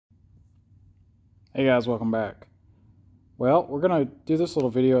Hey guys, welcome back. Well, we're going to do this little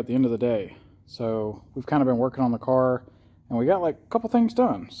video at the end of the day. So we've kind of been working on the car and we got like a couple things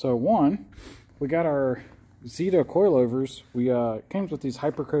done. So one, we got our Zeta coilovers. We came with these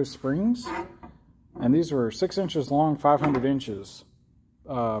Hyperco springs, and these were 6 inches long, 500 inches,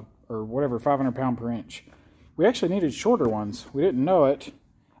 or whatever, 500 pound per inch. We actually needed shorter ones. We didn't know it.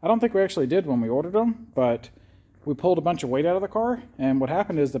 I don't think we actually did when we ordered them, but we pulled a bunch of weight out of the car, and what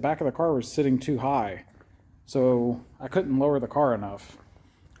happened is the back of the car was sitting too high, so I couldn't lower the car enough.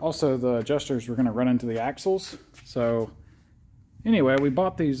 Also, the adjusters were going to run into the axles. So anyway, we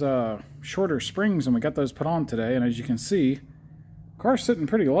bought these shorter springs and we got those put on today, and as you can see, the car's sitting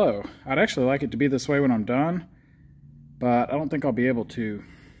pretty low. I'd actually like it to be this way when I'm done, but I don't think I'll be able to.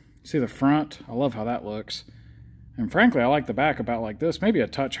 See the front? I love how that looks. And frankly, I like the back about like this, maybe a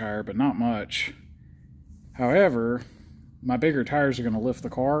touch higher, but not much. However, my bigger tires are going to lift the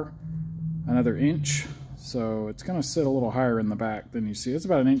car another inch, so it's going to sit a little higher in the back than you see. It's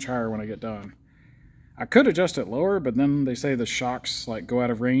about an inch higher when I get done. I could adjust it lower, but then they say the shocks like go out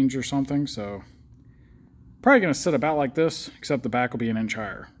of range or something, so probably going to sit about like this, except the back will be an inch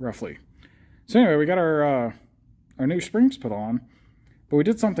higher, roughly. So anyway, we got our new springs put on, but we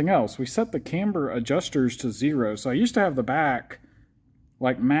did something else. We set the camber adjusters to 0. So I used to have the back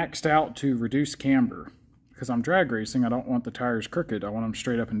like maxed out to reduce camber. Because I'm drag racing, I don't want the tires crooked. I want them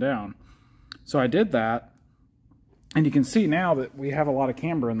straight up and down. So I did that, and you can see now that we have a lot of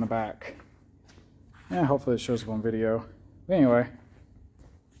camber in the back. Yeah, hopefully it shows up on video. But anyway,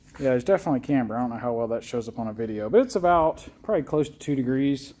 yeah, there's definitely camber. I don't know how well that shows up on a video, but it's about probably close to 2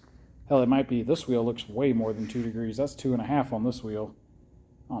 degrees. Hell, it might be. This wheel looks way more than 2 degrees. That's 2.5 on this wheel.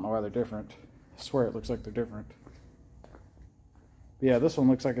 I don't know why they're different. I swear it looks like they're different. But yeah, this one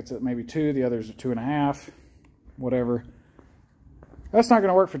looks like it's at maybe 2. The other's at 2.5. Whatever. That's not going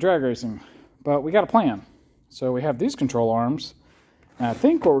to work for drag racing, but we got a plan. So we have these control arms, and I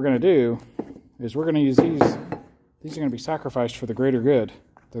think what we're going to do is we're going to use these. These are going to be sacrificed for the greater good.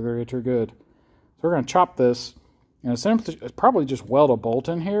 The greater good. So we're going to chop this, and essentially probably just weld a bolt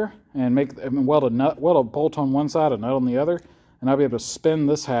in here and weld a bolt on one side, a nut on the other, and I'll be able to spin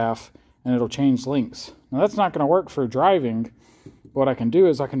this half, and it'll change lengths. Now that's not going to work for driving. What I can do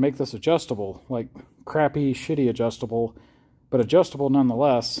is I can make this adjustable, like crappy, shitty adjustable, but adjustable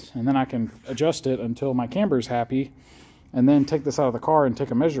nonetheless, and then I can adjust it until my camber is happy, and then take this out of the car and take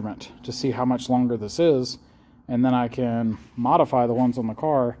a measurement to see how much longer this is, and then I can modify the ones on the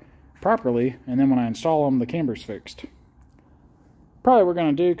car properly, and then when I install them, the camber's fixed. Probably what we're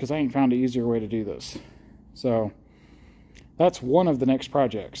going to do, because I ain't found an easier way to do this. So that's one of the next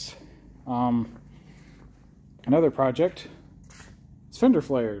projects. Another project, fender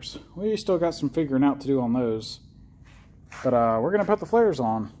flares. We still got some figuring out to do on those, but we're going to put the flares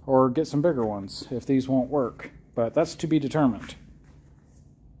on or get some bigger ones if these won't work, but that's to be determined.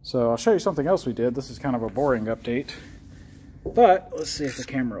 So I'll show you something else we did. This is kind of a boring update, but let's see if the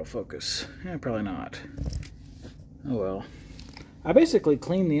camera will focus. Probably not. Oh well. I basically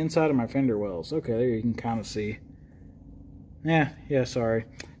cleaned the inside of my fender wells. Okay, there you can kind of see. Yeah, sorry.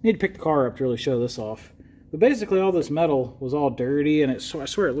 Need to pick the car up to really show this off. But basically all this metal was all dirty, and I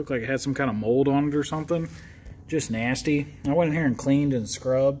swear it looked like it had some kind of mold on it or something. Just nasty. I went in here and cleaned and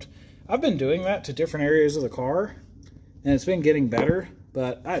scrubbed. I've been doing that to different areas of the car, and it's been getting better,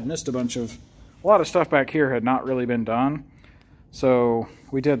 but I had missed a lot of stuff back here had not really been done. So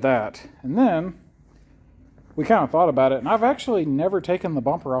we did that. And then we kind of thought about it, and I've actually never taken the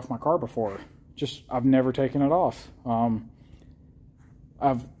bumper off my car before. I've never taken it off.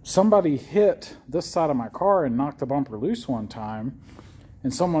 Somebody hit this side of my car and knocked the bumper loose one time,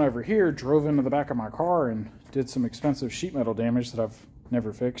 and someone over here drove into the back of my car and did some expensive sheet metal damage that I've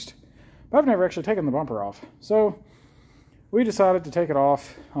never fixed. But I've never actually taken the bumper off. So we decided to take it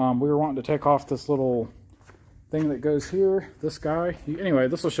off. We were wanting to take off this little thing that goes here, this guy. Anyway,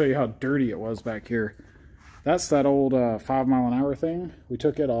 this will show you how dirty it was back here. That's that old 5 mile an hour thing. We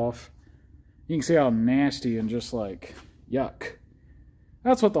took it off. You can see how nasty and just like yuck.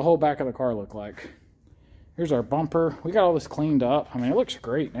 That's what the whole back of the car looked like. Here's our bumper. We got all this cleaned up. I mean, it looks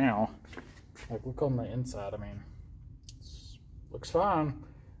great now. Like, look on the inside. I mean, looks fine.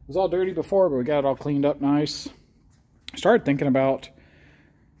 It was all dirty before, but we got it all cleaned up nice. Started thinking about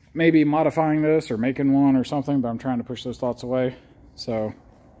maybe modifying this or making one or something, but I'm trying to push those thoughts away. So,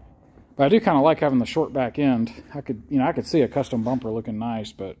 but I do kind of like having the short back end. I could see a custom bumper looking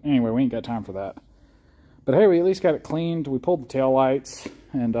nice, but anyway, we ain't got time for that. But hey, we at least got it cleaned. We pulled the tail lights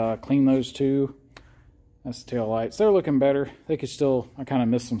and cleaned those too. That's the tail lights. They're looking better. They could still, I kind of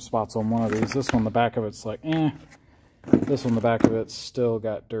missed some spots on one of these. This one, the back of it's like, eh. This one, the back of it's still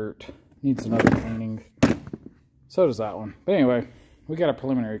got dirt. Needs another cleaning. So does that one. But anyway, we got a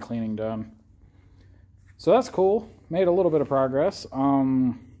preliminary cleaning done. So that's cool. Made a little bit of progress.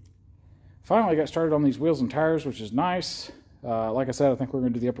 Finally got started on these wheels and tires, which is nice. Like I said, I think we're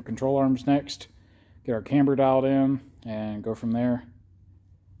going to do the upper control arms next. Get our camber dialed in and go from there.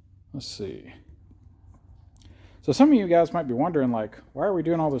 Let's see. So some of you guys might be wondering, like, why are we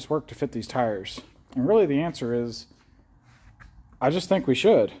doing all this work to fit these tires? And really the answer is, I just think we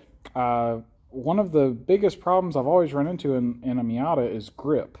should. One of the biggest problems I've always run into in a Miata is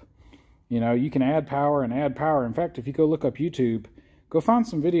grip. You know, you can add power and add power. In fact, if you go look up YouTube, go find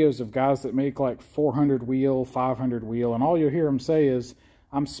some videos of guys that make like 400 wheel, 500 wheel, and all you'll hear them say is,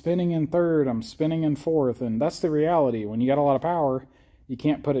 I'm spinning in third, I'm spinning in fourth, and that's the reality. When you got a lot of power, you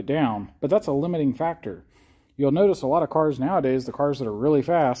can't put it down. But that's a limiting factor. You'll notice a lot of cars nowadays, the cars that are really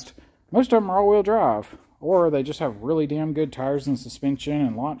fast, most of them are all-wheel drive, or they just have really damn good tires and suspension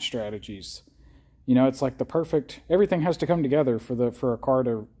and launch strategies. You know, it's like the perfect, everything has to come together for a car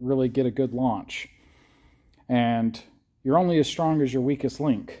to really get a good launch. And you're only as strong as your weakest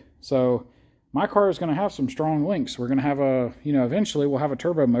link. So my car is going to have some strong links. We're going to have eventually we'll have a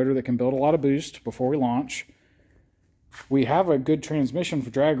turbo motor that can build a lot of boost before we launch. We have a good transmission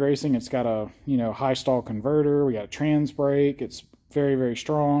for drag racing. It's got a, high stall converter. We got a trans brake. It's very, very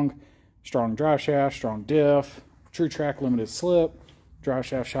strong. Strong drive shaft, strong diff, true track limited slip, drive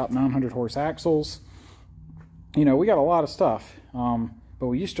shaft shot 900 horse axles. We got a lot of stuff. But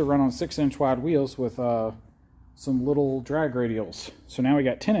we used to run on 6-inch wide wheels with some little drag radials. So now we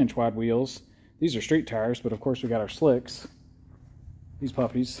got 10-inch wide wheels. These are street tires, but of course we got our slicks. These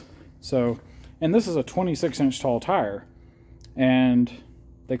puppies. So, and this is a 26-inch tall tire. And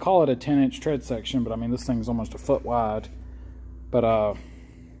they call it a 10-inch tread section, but I mean, this thing's almost a foot wide. But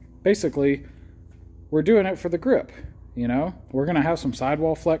basically, we're doing it for the grip. We're going to have some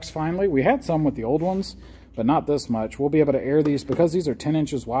sidewall flex finally. We had some with the old ones, but not this much. We'll be able to air these because these are 10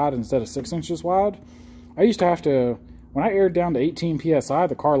 inches wide instead of 6 inches wide. I used to have to, when I aired down to 18 PSI,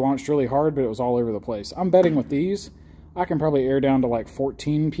 the car launched really hard, but it was all over the place. I'm betting with these, I can probably air down to like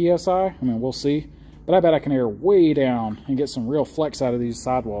 14 PSI. I mean, we'll see. But I bet I can air way down and get some real flex out of these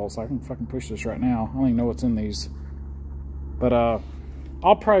sidewalls. I can fucking push this right now. I don't even know what's in these. But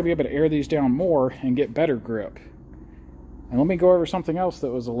I'll probably be able to air these down more and get better grip. And let me go over something else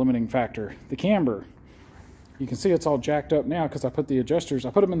that was a limiting factor. The camber. You can see it's all jacked up now because I put the adjusters,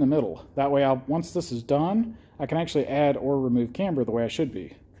 I put them in the middle. That way, once this is done, I can actually add or remove camber the way I should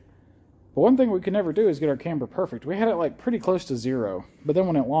be. But one thing we could never do is get our camber perfect. We had it like pretty close to 0. But then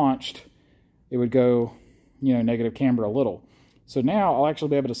when it launched, it would go, negative camber a little. So now I'll actually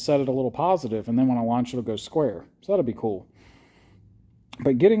be able to set it a little positive, and then when I launch, it'll go square. So that'll be cool.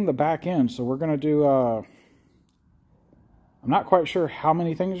 But getting the back end, so we're going to do, I'm not quite sure how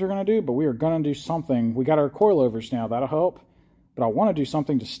many things we're going to do, but we are going to do something. We got our coilovers now, that'll help. But I want to do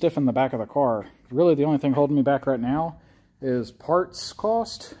something to stiffen the back of the car. Really, the only thing holding me back right now is parts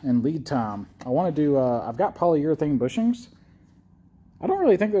cost and lead time. I want to do, I've got polyurethane bushings. I don't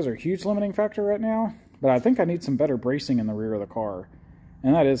really think those are a huge limiting factor right now, but I think I need some better bracing in the rear of the car.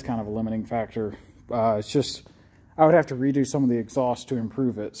 And that is kind of a limiting factor. It's just, I would have to redo some of the exhaust to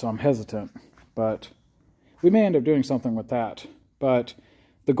improve it, so I'm hesitant. But we may end up doing something with that. But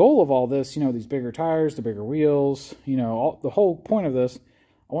the goal of all this, these bigger tires, the bigger wheels, the whole point of this,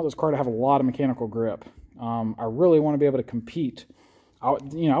 I want this car to have a lot of mechanical grip. I really want to be able to compete. I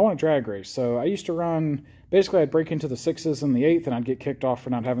want to drag race. So I used to run, basically I'd break into the 6s and the 8th and I'd get kicked off for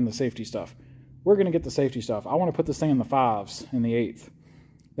not having the safety stuff. We're going to get the safety stuff. I want to put this thing in the 5s and the 8th.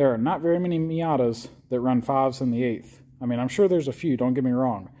 There are not very many Miatas that run 5s in the 8th. I mean, I'm sure there's a few, don't get me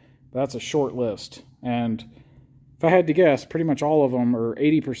wrong. But that's a short list. And if I had to guess, pretty much all of them, or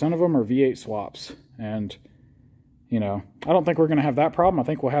 80% of them, are V8 swaps. And, I don't think we're going to have that problem. I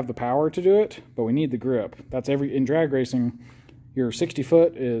think we'll have the power to do it, but we need the grip. That's in drag racing, your 60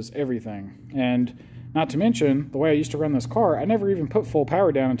 foot is everything. And not to mention, the way I used to run this car, I never even put full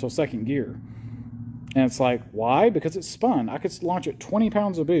power down until 2nd gear. And it's like, why? Because it spun. I could launch at 20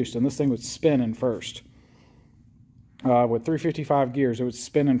 pounds of boost, and this thing would spin in first. With 355 gears, it would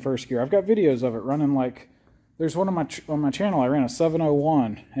spin in first gear. I've got videos of it running like, there's one on my channel, I ran a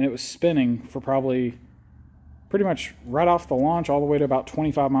 701, and it was spinning for probably pretty much right off the launch all the way to about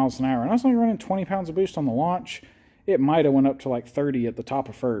 25 miles an hour. And I was only running 20 pounds of boost on the launch. It might have went up to like 30 at the top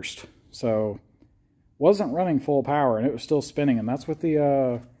of first. So wasn't running full power, and it was still spinning. And that's what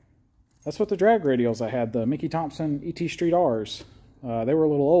the drag radials I had, the Mickey Thompson ET Street R's. They were a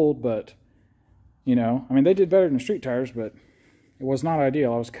little old, but I mean, they did better than street tires, but it was not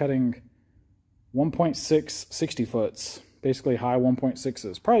ideal. I was cutting 1.6 60 foots, basically high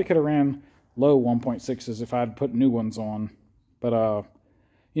 1.6s. Probably could have ran low 1.6s if I'd put new ones on. But,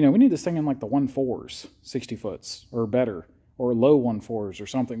 you know, we need this thing in like the 1.4s, 60 foots or better, or low 1.4s or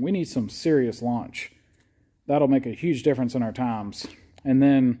something. We need some serious launch. That'll make a huge difference in our times. And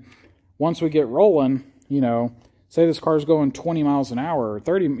then once we get rolling, you know, say this car's going 20 miles an hour or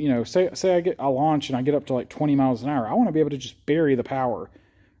 30, you know, say I launch and I get up to like 20 miles an hour. I want to be able to just bury the power,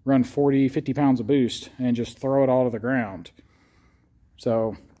 run 40, 50 pounds of boost and just throw it all to the ground.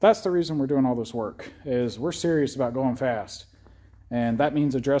 So that's the reason we're doing all this work, is we're serious about going fast. And that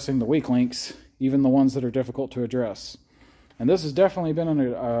means addressing the weak links, even the ones that are difficult to address. And this has definitely been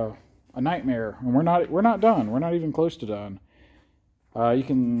a nightmare, and we're not done. We're not even close to done. You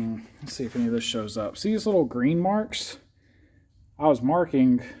can, let's see if any of this shows up. See these little green marks? I was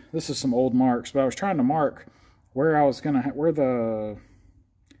marking, this is some old marks, but I was trying to mark where I was gonna, I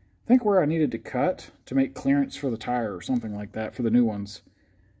think where I needed to cut to make clearance for the tire or something like that for the new ones.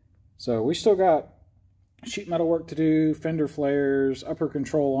 So we still got sheet metal work to do, fender flares, upper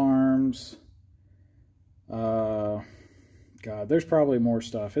control arms. God, there's probably more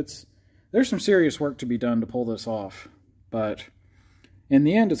stuff. There's some serious work to be done to pull this off, but in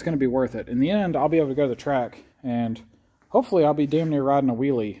the end, it's going to be worth it. In the end, I'll be able to go to the track, and hopefully I'll be damn near riding a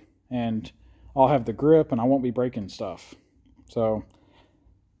wheelie, and I'll have the grip, and I won't be breaking stuff. So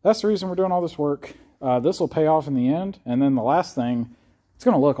that's the reason we're doing all this work. This will pay off in the end, and then the last thing, it's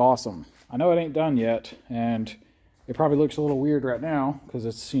going to look awesome. I know it ain't done yet, and it probably looks a little weird right now because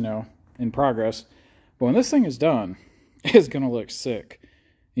it's, you know, in progress. But when this thing is done, it's going to look sick,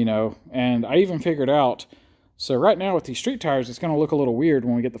 you know. And I even figured out, so right now with these street tires, it's going to look a little weird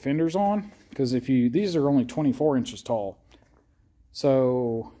when we get the fenders on, because these are only 24 inches tall.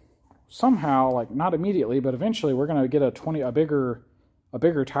 So somehow, like not immediately, but eventually we're going to get a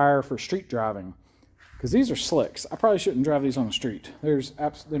bigger tire for street driving, because these are slicks. I probably shouldn't drive these on the street. There's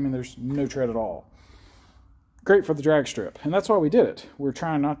no tread at all. Great for the drag strip, and that's why we did it. We're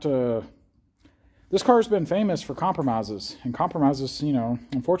trying not to. This car's been famous for compromises, and compromises, you know,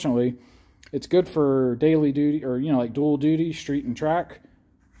 unfortunately, it's good for daily duty, or, you know, like dual duty, street and track,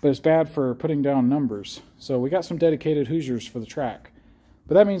 but it's bad for putting down numbers. So we got some dedicated Hoosiers for the track,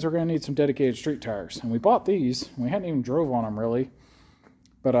 but that means we're going to need some dedicated street tires. And we bought these. We hadn't even drove on them really,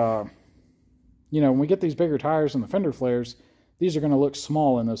 but you know, when we get these bigger tires and the fender flares, these are going to look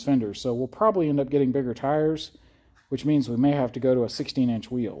small in those fenders. So we'll probably end up getting bigger tires, which means we may have to go to a 16-inch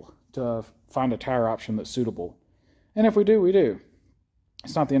wheel to find a tire option that's suitable. And if we do, we do.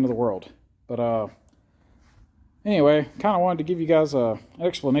 It's not the end of the world. But anyway, kind of wanted to give you guys an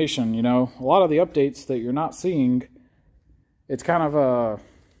explanation. You know, a lot of the updates that you're not seeing, it's kind of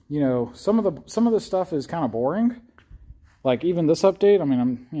you know, some of the stuff is kind of boring. Like even this update, I mean,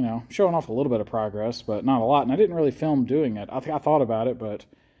 I'm, you know, showing off a little bit of progress, but not a lot. And I didn't really film doing it. I thought about it, but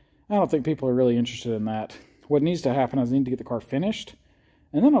I don't think people are really interested in that. What needs to happen is I need to get the car finished,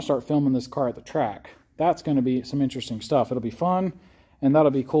 and then I'll start filming this car at the track. That's going to be some interesting stuff. It'll be fun, and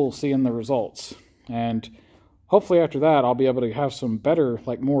that'll be cool seeing the results. And hopefully after that, I'll be able to have some better,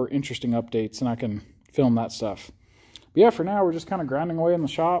 like more interesting updates, and I can film that stuff. But yeah, for now, we're just kind of grinding away in the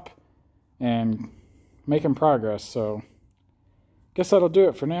shop and making progress. So guess that'll do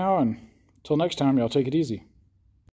it for now, and until next time, y'all take it easy.